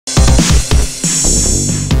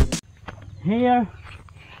here.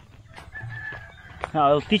 Now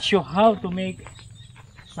I'll teach you how to make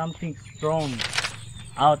something strong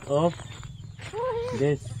out of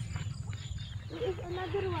this. There is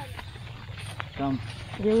another one. Come.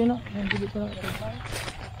 Here,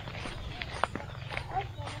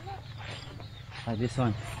 this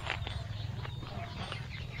one.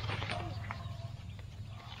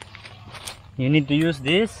 You need to use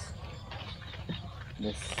this.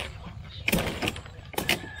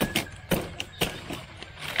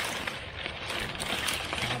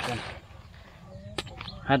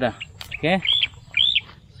 Ada. Okay.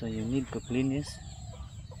 So you need to clean this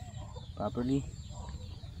properly.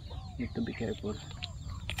 Need to be careful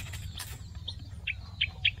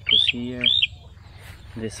because here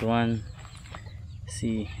this one,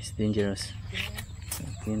 see, it's dangerous. So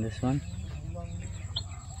clean this one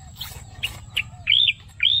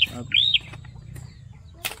up.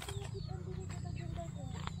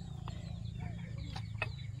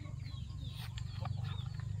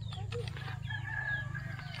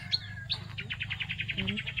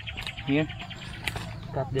 Here,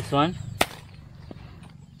 cut this one.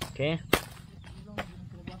 Okay.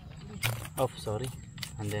 Oh, sorry.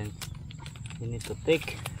 And then you need to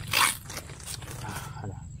take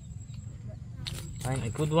find a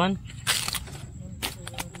good one.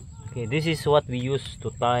 Okay, this is what we use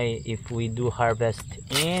to tie if we do harvest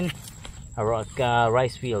in a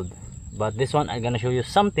rice field. But this one I'm gonna show you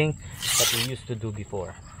something that we used to do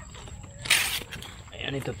before. I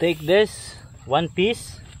need to take this one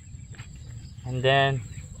piece, and then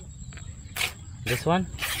this one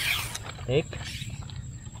take,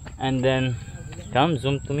 and then come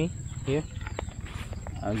zoom to me here.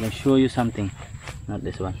 I'm gonna show you something. Not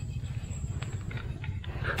this one,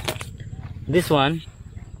 this one.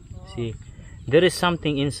 See, there is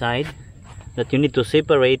something inside that you need to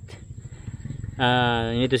separate.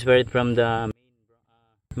 You need to separate from the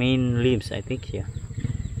main leaves, I think. Yeah.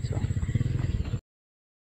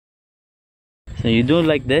 So you do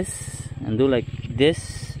like this and do like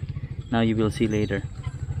this. Now you will see later.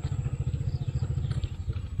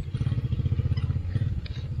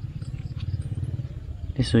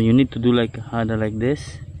 So you need to do like harder, like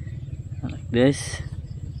this, this.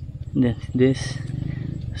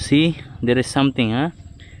 See, there is something, huh?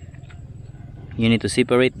 You need to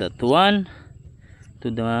separate that one to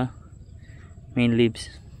the main leaves.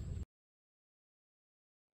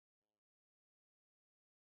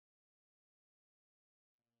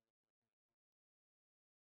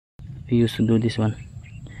 We used to do this one.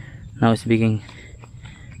 Now it's becoming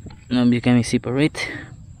separate.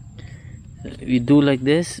 We do like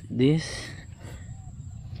this.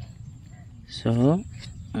 So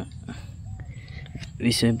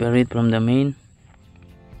we separate from the main.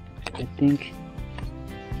 I think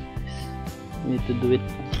we need to do it.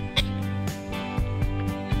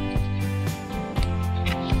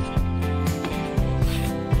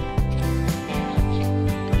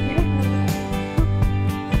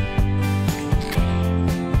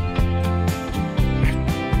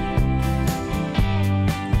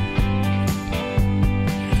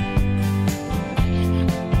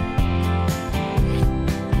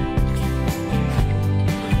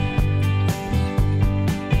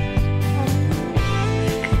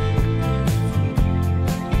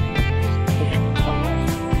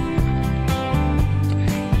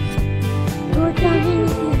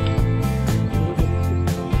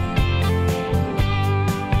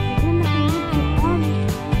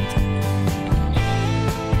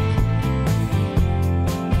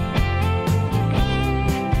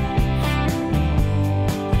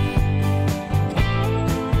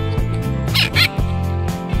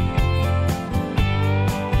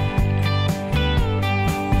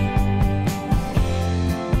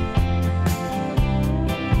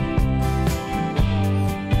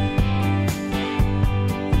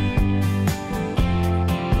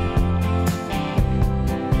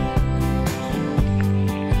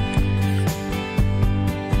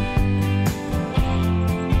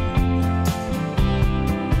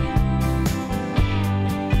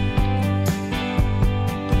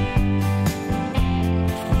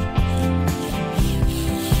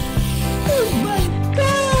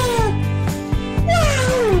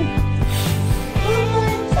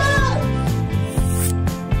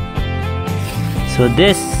 So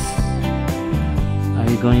this, are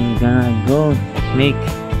we gonna go make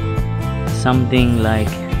something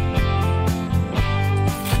like,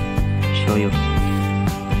 show you.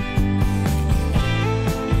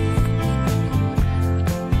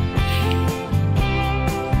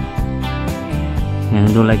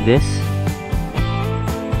 And do like this,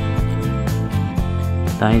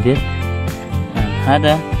 tie it, and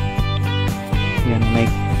I'm gonna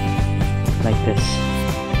make like this.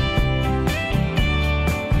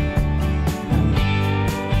 And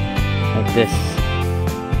like this.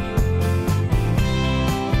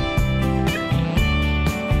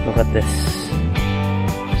 Look at this.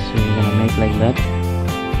 So you're gonna make like that.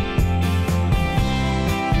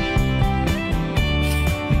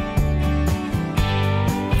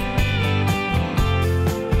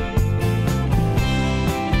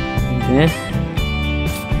 Like this.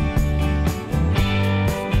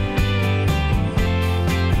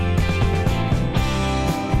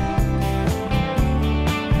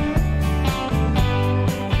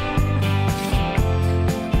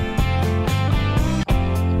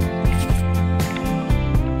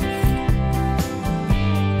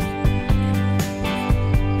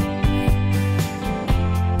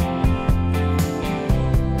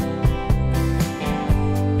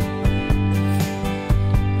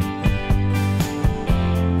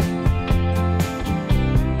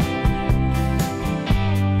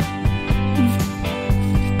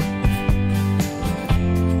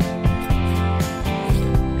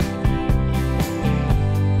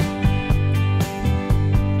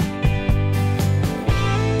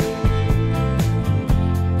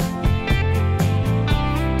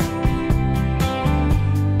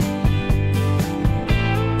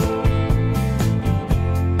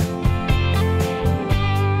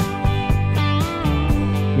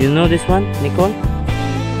 You know this one, Nicole?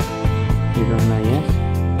 You don't know, yes?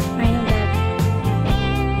 I know that.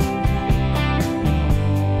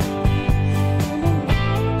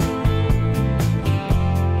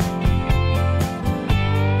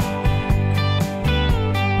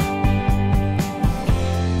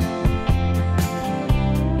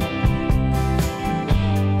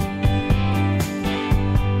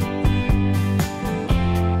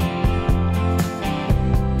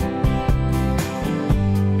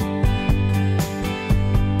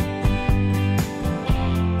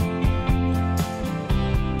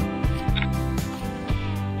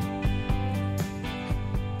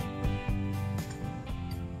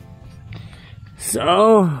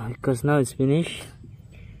 So, because now it's finished,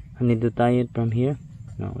 I need to tie it from here.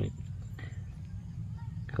 No, wait.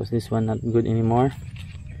 Because this one not good anymore.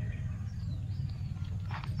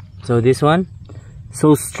 So this one,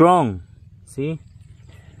 so strong. See?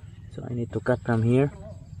 So I need to cut from here.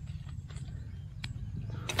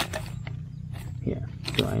 Yeah.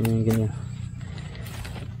 So I'm gonna.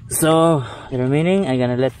 So the remaining I'm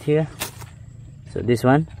gonna left here. So this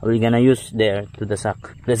one we're gonna use there to the sack.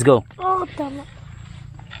 Let's go. Oh, tama.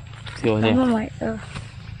 Let's go there. Tama,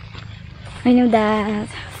 I know that.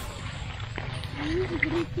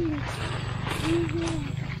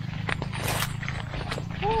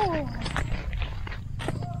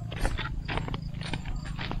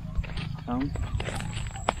 Oh.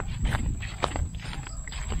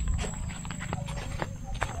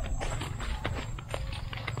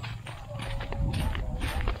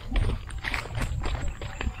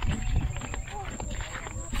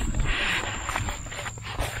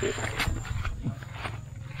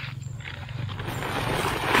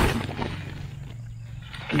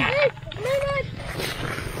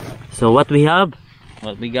 So what we have,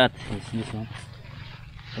 what we got is this one.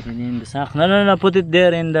 Put it in the sack. No, no, no. Put it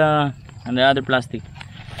there in the other plastic.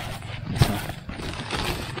 So,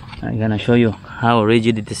 I'm gonna show you how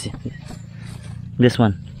rigid it is. This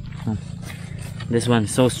one. This one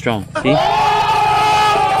is so strong. See?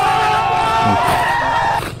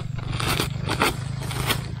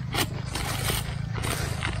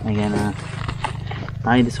 I'm gonna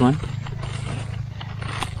tie this one.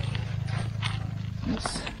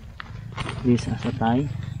 This as a tie.